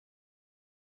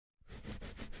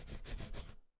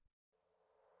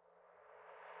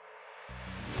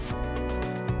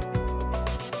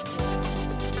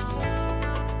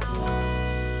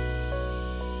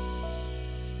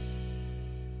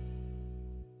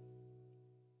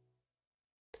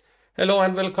Hello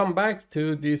and welcome back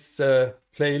to this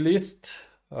playlist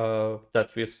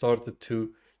that we started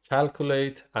to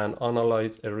calculate and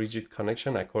analyze a rigid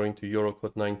connection according to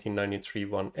Eurocode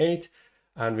 1993-18,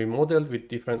 and we modeled with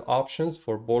different options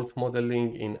for bolt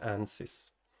modeling in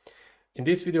Ansys. In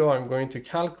this video, I'm going to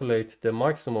calculate the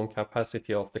maximum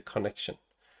capacity of the connection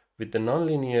with the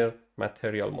nonlinear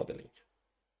material modeling.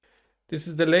 This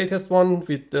is the latest one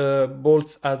with the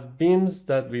bolts as beams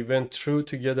that we went through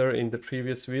together in the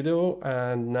previous video,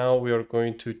 and now we are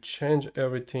going to change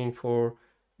everything for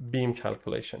beam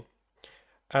calculation.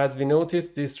 As we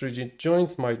noticed, these rigid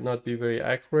joints might not be very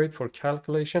accurate for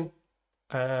calculation,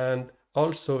 and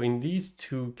also in these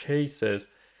two cases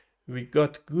we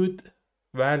got good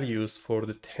values for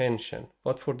the tension,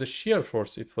 but for the shear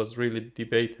force it was really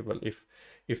debatable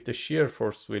if the shear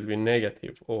force will be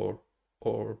negative or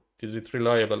is it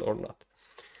reliable or not.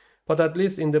 But at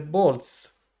least in the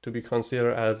bolts to be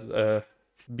considered as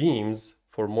beams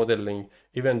for modeling,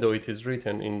 even though it is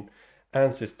written in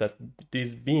Ansys that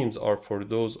these beams are for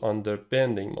those under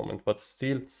bending moment, but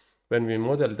still when we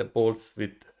model the bolts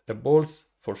with a bolts,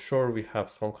 for sure we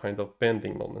have some kind of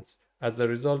bending moments. As a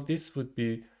result, this would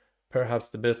be perhaps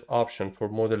the best option for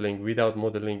modeling without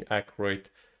modeling accurate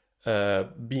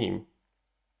beam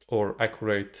or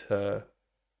accurate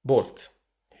bolt.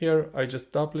 Here I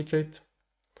just duplicate,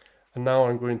 and now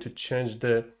I'm going to change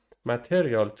the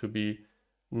material to be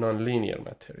nonlinear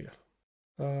material.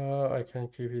 I can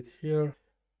keep it here.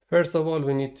 First of all,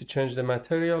 we need to change the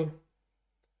material.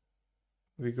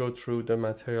 We go through the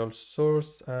material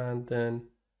source and then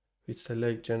we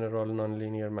select general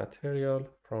nonlinear material.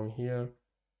 From here,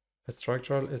 a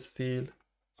structural steel,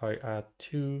 I add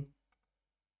 2.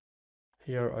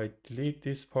 Here I delete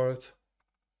this part.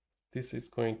 This is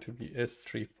going to be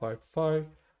S355,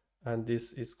 and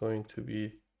this is going to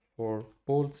be for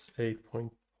bolts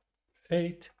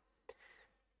 8.8.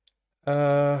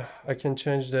 I can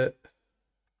change the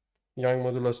Young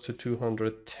modulus to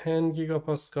 210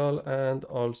 gigapascal and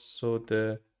also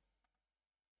the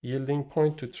yielding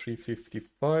point to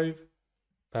 355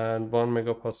 and 1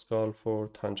 megapascal for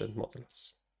tangent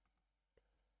modulus.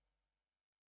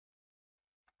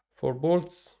 For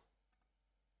bolts,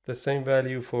 the same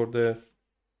value for the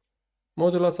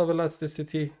modulus of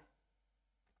elasticity.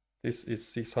 This is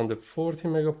 640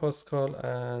 megapascal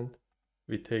and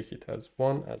we take it as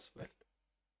 1 as well.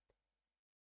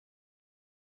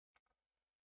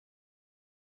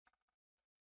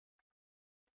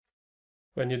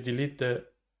 When you delete the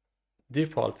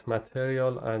default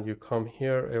material and you come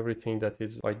here, everything that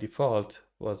is by default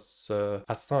was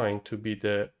assigned to be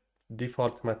the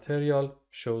default material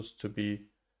shows to be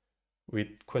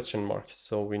with question mark.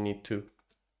 So we need to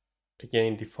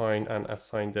again define and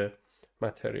assign the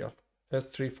material.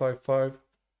 S355,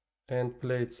 end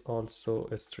plates also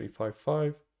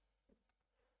S355.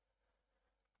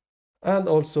 And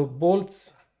also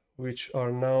bolts, which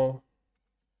are now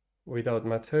without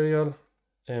material,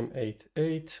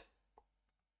 M88.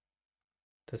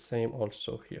 The same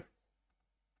also here.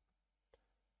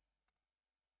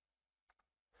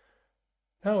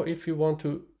 Now, if you want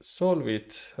to solve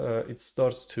it, it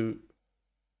starts to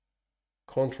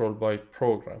control by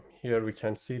program. Here we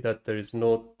can see that there is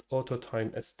no auto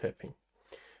time stepping.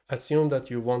 Assume that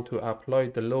you want to apply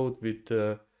the load with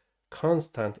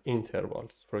constant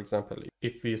intervals. For example,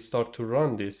 if we start to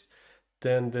run this,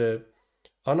 then the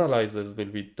analyzers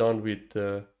will be done with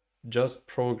just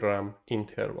program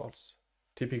intervals.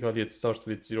 Typically, it starts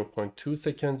with 0.2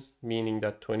 seconds, meaning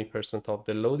that 20% of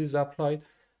the load is applied,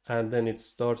 and then it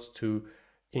starts to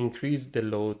increase the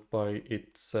load by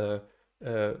its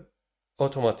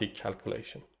automatic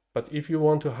calculation. But if you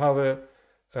want to have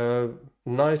a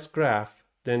nice graph,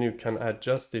 then you can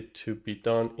adjust it to be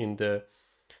done in the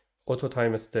auto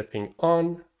time stepping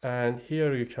on, and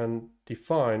here you can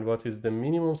define what is the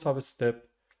minimum substep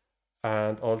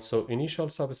and also initial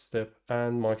substep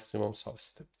and maximum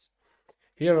substeps.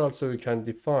 Here also you can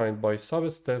define by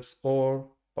substeps or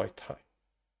by time.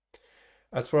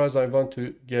 As far as I want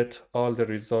to get all the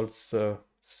results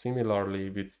similarly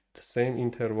with the same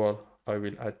interval, I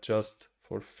will adjust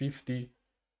for 50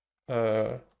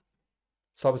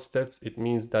 substeps. It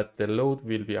means that the load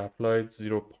will be applied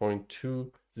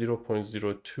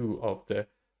 0.02 of the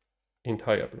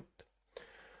entire load.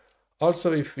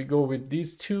 Also, if we go with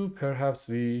these two, perhaps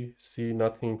we see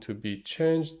nothing to be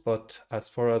changed, but as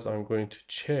far as I'm going to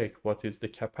check what is the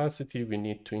capacity, we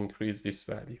need to increase this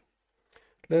value.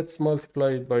 Let's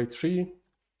multiply it by 3.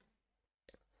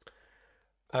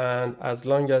 And as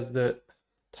long as the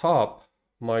top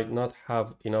might not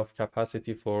have enough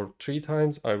capacity for 3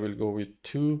 times, I will go with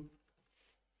 2.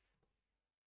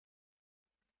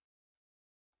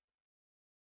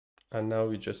 and now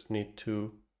we just need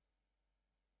to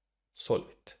solve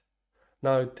it.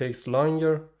 Now it takes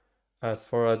longer as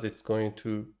far as it's going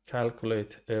to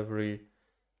calculate every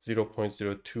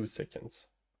 0.02 seconds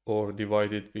or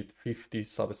divided with 50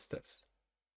 sub-steps.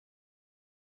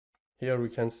 Here we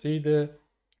can see the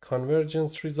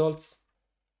convergence results.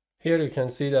 Here you can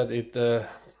see that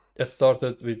it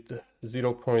started with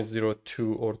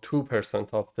 0.02 or 2%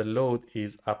 of the load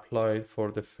is applied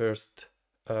for the first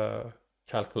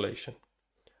calculation.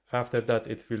 After that,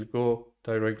 it will go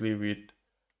directly with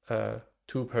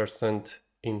 2%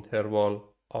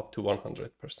 interval up to 100%.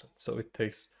 So it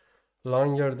takes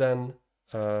longer than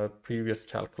previous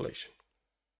calculation.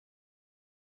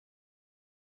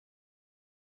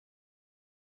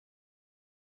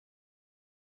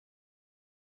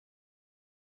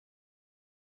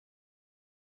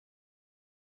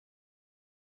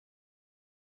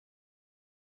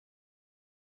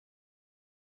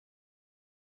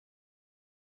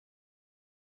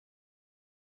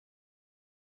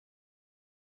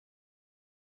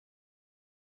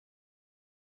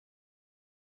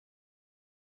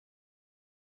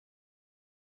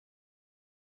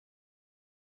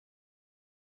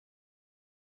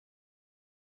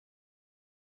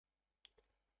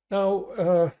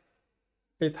 Now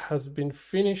it has been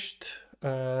finished,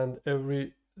 and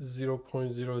every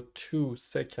 0.02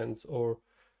 seconds or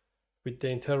with the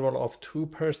interval of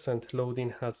 2%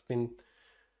 loading has been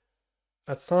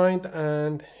assigned,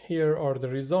 and here are the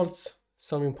results.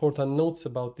 Some important notes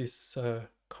about this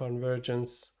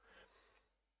convergence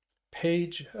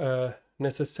page.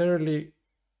 Necessarily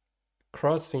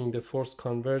crossing the force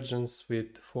convergence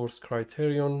with force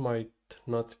criterion might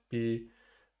not be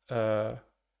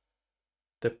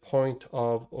the point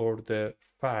of or the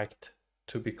fact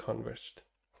to be converged.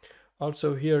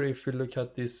 Also here, if we look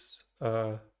at this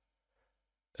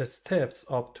steps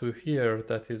up to here,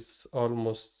 that is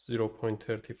almost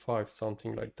 0.35,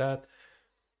 something like that.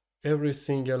 Every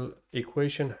single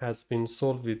equation has been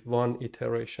solved with one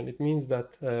iteration. It means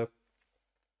that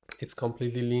it's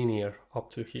completely linear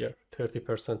up to here,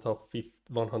 30% of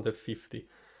 150.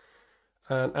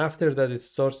 And after that, it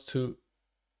starts to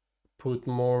put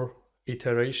more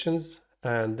iterations,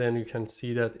 and then you can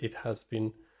see that it has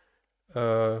been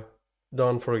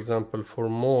done, for example, for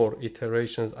more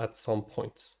iterations at some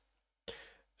points.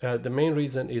 The main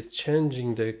reason is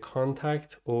changing the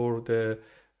contact or the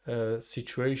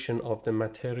situation of the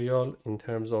material in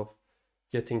terms of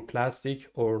getting plastic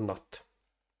or not.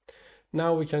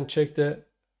 Now we can check the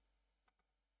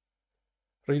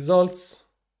results.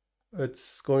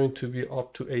 It's going to be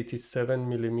up to 87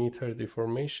 millimeter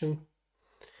deformation.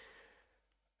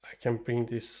 I can bring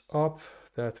this up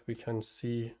that we can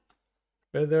see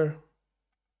better.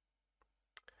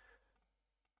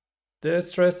 The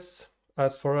stress,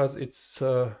 as far as it's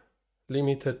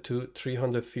limited to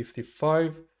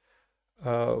 355,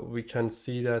 we can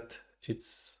see that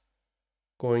it's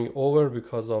going over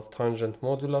because of tangent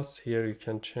modulus. Here you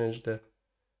can change the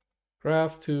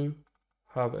graph to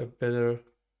have a better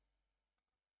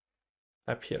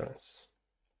appearance.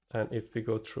 And if we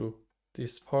go through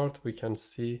this part, we can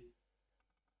see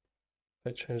I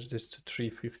change this to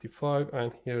 355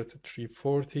 and here to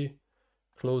 340,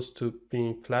 close to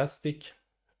being plastic,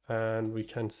 and we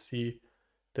can see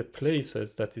the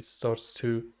places that it starts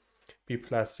to be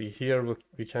plastic. Here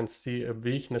we can see a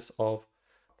weakness of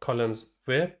column's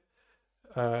web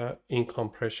in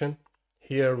compression.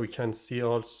 Here we can see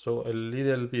also a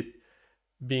little bit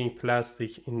being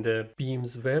plastic in the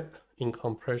beam's web in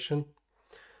compression.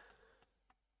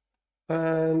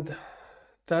 And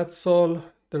that's all.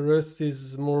 The rest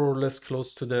is more or less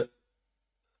close to the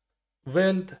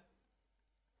weld.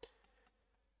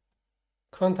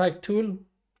 Contact tool,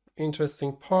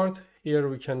 interesting part. Here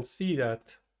we can see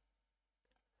that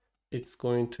it's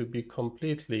going to be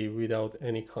completely without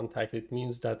any contact. It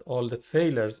means that all the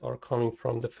failures are coming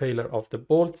from the failure of the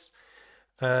bolts.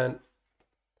 And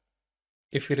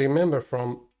if you remember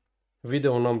from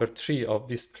video number 3 of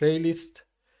this playlist,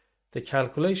 the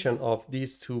calculation of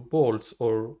these two bolts,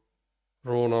 or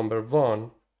row number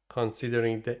 1,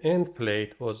 considering the end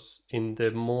plate, was in the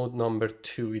mode number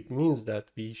 2. It means that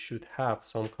we should have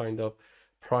some kind of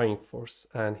prying force,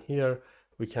 and here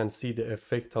we can see the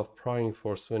effect of prying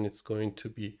force when it's going to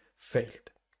be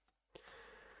failed.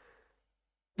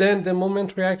 Then the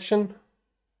moment reaction,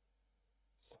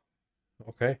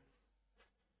 okay,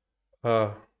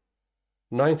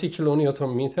 90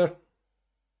 kilonewton meter.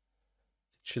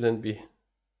 It shouldn't be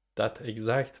that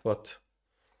exact, but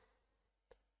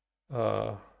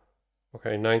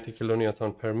okay, 90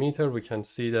 kilonewton per meter. We can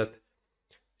see that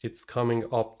it's coming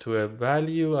up to a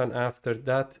value, and after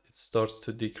that it starts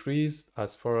to decrease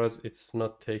as far as it's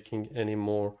not taking any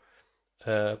more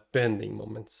bending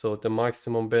moment. So the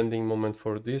maximum bending moment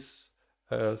for this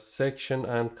section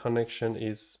and connection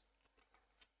is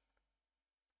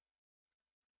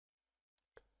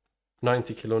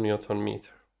 90 kilonewton meter.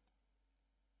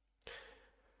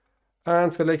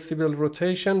 And flexible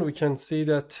rotation, we can see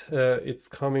that it's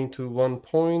coming to 1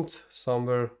 point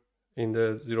somewhere in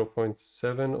the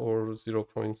 0.7 or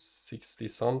 0.60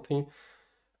 something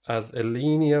as a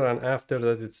linear, and after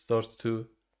that it starts to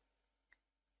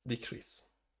decrease.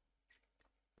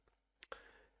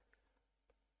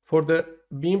 For the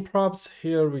beam props,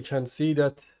 here we can see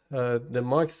that the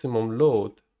maximum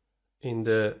load in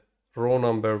the row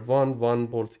number 1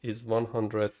 bolt is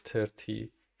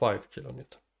 135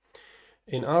 kilonewton.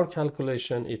 In our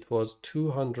calculation, it was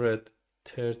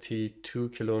 232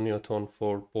 kilonewton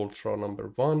for bolt row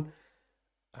number 1,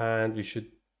 and we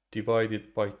should divide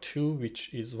it by 2,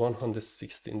 which is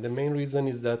 116. The main reason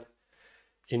is that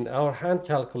in our hand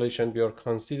calculation, we are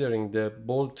considering the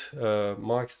bolt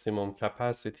maximum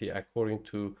capacity according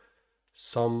to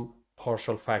some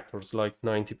partial factors like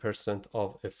 90%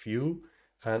 of a few,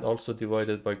 and also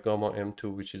divided by gamma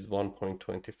m2, which is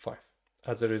 1.25.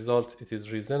 As a result, it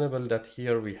is reasonable that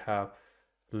here we have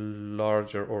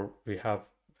larger, or we have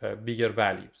bigger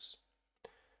values.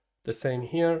 The same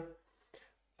here.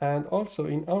 And also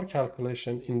in our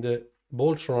calculation, in the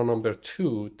bolt row number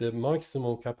 2, the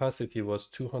maximum capacity was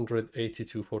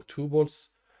 282 for 2 bolts,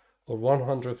 or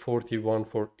 141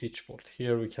 for each bolt.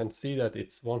 Here we can see that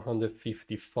it's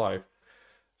 155.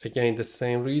 Again, the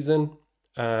same reason,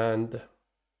 and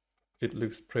it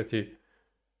looks pretty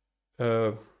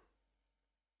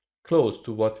close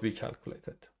to what we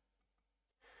calculated.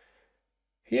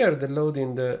 Here the load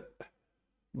in the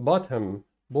bottom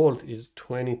bolt is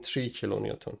 23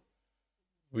 kilonewton,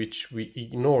 which we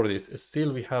ignored it.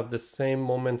 Still we have the same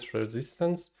moment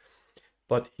resistance,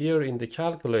 but here in the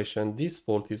calculation this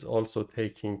bolt is also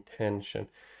taking tension.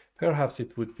 Perhaps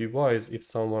it would be wise if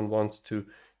someone wants to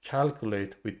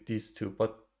calculate with these two,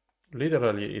 but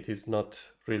literally it is not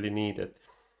really needed.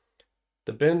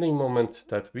 The bending moment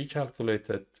that we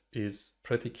calculated is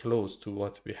pretty close to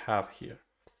what we have here.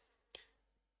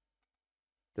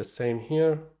 The same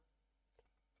here.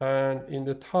 And in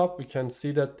the top we can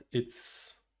see that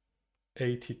it's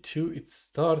 82. It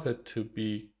started to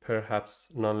be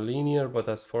perhaps non-linear, but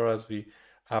as far as we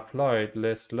applied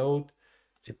less load,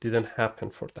 it didn't happen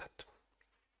for that.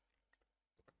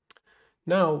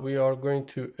 Now we are going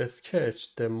to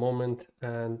sketch the moment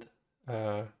and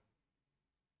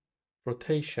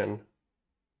rotation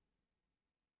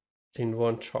in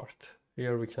one chart.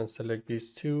 Here we can select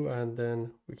these two, and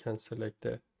then we can select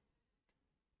the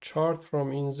chart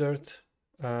from insert,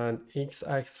 and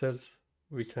x-axis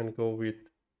we can go with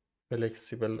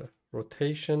flexible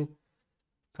rotation,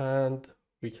 and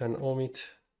we can omit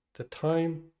the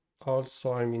time.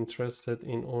 Also, I'm interested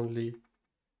in only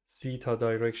zeta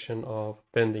direction of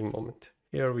bending moment.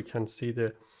 Here we can see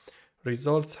the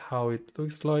results, how it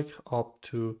looks like up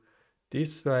to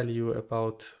this value,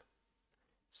 about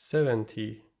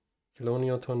 70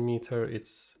 kilonewton meter.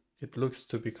 It looks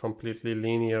to be completely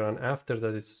linear, and after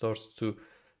that it starts to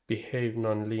behave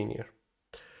non-linear.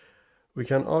 We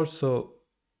can also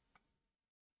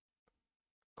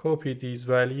copy these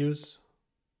values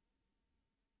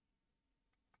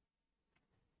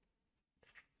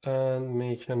and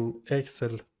make an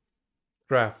Excel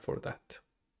graph for that.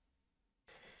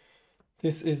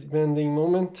 This is bending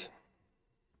moment,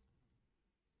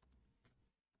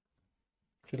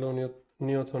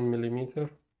 kilonewton millimeter,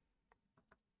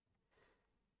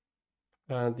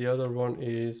 and the other one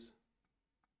is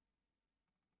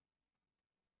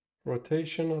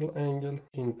rotational angle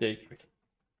in degree.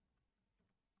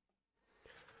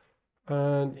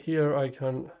 And here I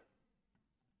can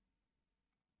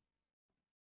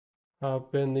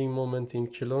have bending moment in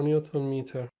kilonewton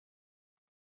meter.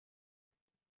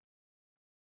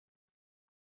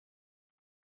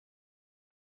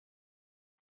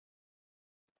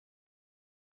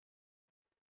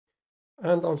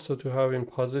 And also to have in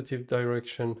positive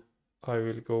direction, I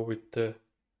will go with the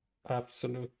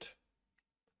absolute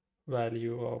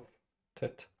value of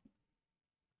θ.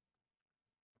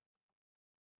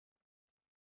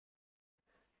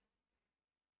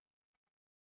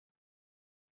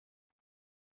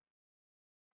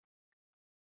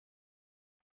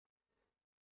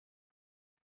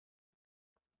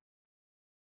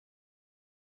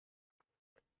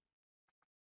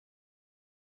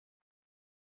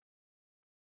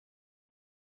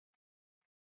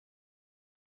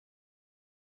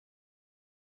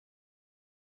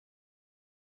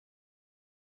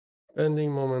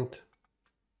 bending moment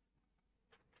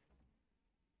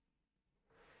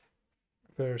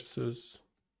versus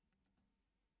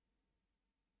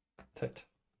theta.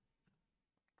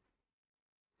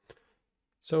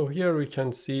 So here we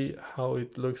can see how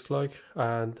it looks like,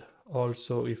 and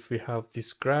also if we have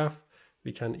this graph,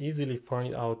 we can easily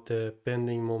find out the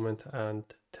bending moment and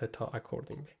theta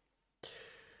accordingly.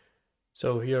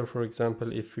 So here, for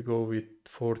example, if we go with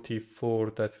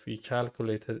 44 that we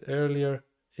calculated earlier,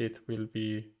 it will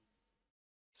be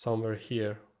somewhere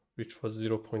here, which was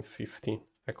 0.15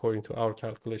 according to our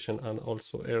calculation and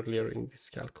also earlier in this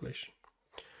calculation.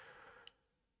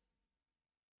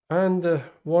 And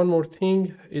one more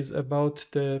thing is about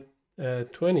the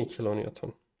 20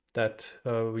 kilonewton that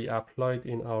we applied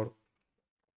in our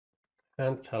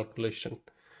hand calculation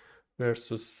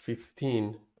versus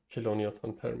 15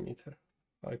 kilonewton per meter.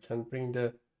 I can bring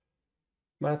the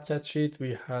MathCAD sheet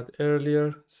we had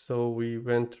earlier. So we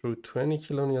went through 20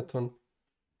 kilonewton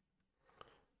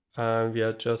and we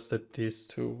adjusted this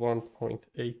to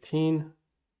 1.18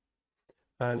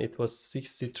 and it was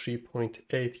 63.8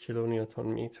 kilonewton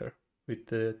meter with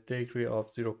the degree of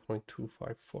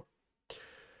 0.254.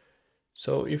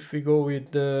 So if we go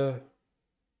with the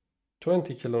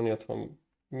 20 kilonewton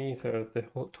meter, the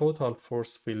total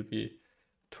force will be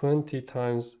 20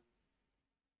 times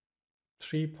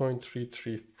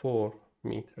 3.334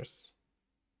 meters.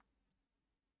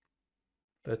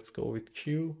 Let's go with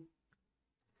Q.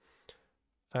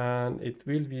 And it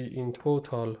will be in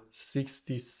total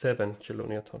 67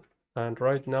 kilonewton. And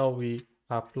right now we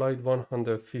applied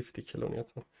 150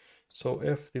 kilonewton. So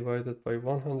F divided by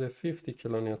 150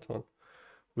 kilonewton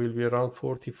will be around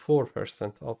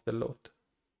 44% of the load.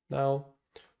 Now,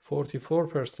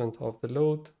 44% of the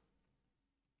load,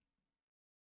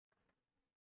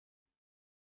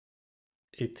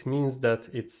 it means that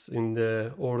it's in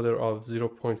the order of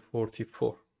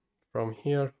 0.44. From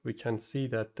here, we can see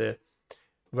that the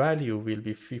value will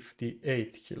be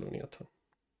 58 kilonewton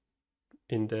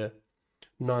in the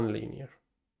nonlinear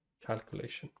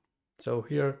calculation. So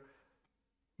here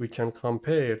we can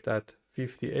compare that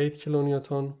 58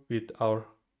 kilonewton with our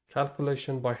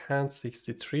calculation by hand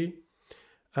 63,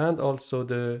 and also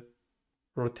the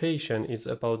rotation is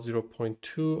about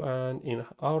 0.2 and in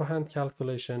our hand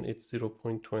calculation it's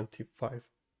 0.25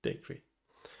 degree.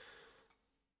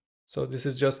 So this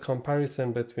is just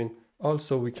comparison between.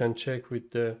 Also we can check with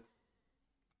the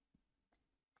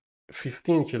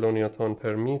 15 kilonewton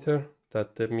per meter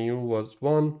that the mu was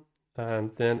 1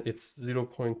 and then it's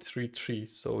 0.33,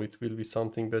 so it will be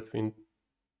something between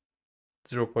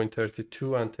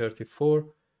 0.32 and 34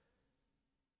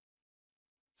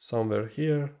 somewhere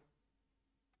here.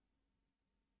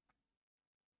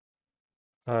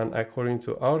 And according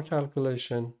to our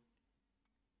calculation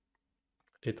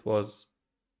it was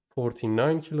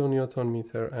 49 kilonewton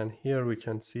meter, and here we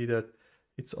can see that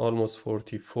it's almost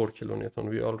 44 kilonewton.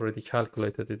 We already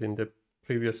calculated it in the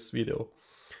previous video.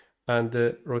 And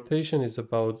the rotation is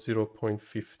about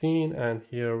 0.15 and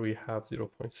here we have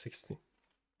 0.16.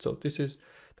 So this is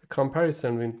the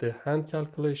comparison with the hand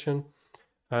calculation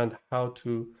and how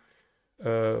to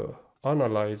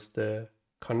analyze the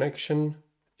connection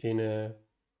in a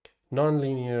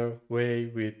nonlinear way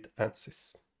with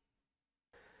Ansys.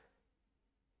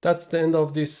 That's the end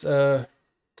of this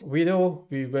video.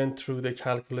 We went through the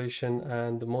calculation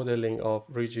and the modeling of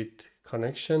rigid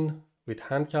connection with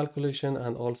hand calculation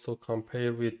and also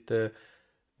compare with the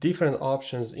different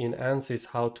options in Ansys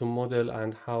how to model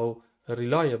and how a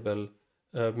reliable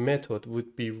method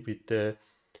would be with the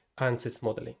Ansys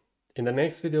modeling. In the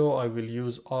next video, I will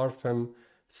use RFEM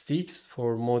 6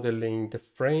 for modeling the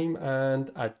frame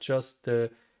and adjust the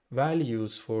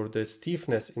values for the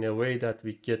stiffness in a way that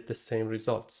we get the same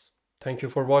results. Thank you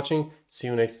for watching. See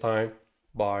you next time.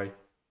 Bye.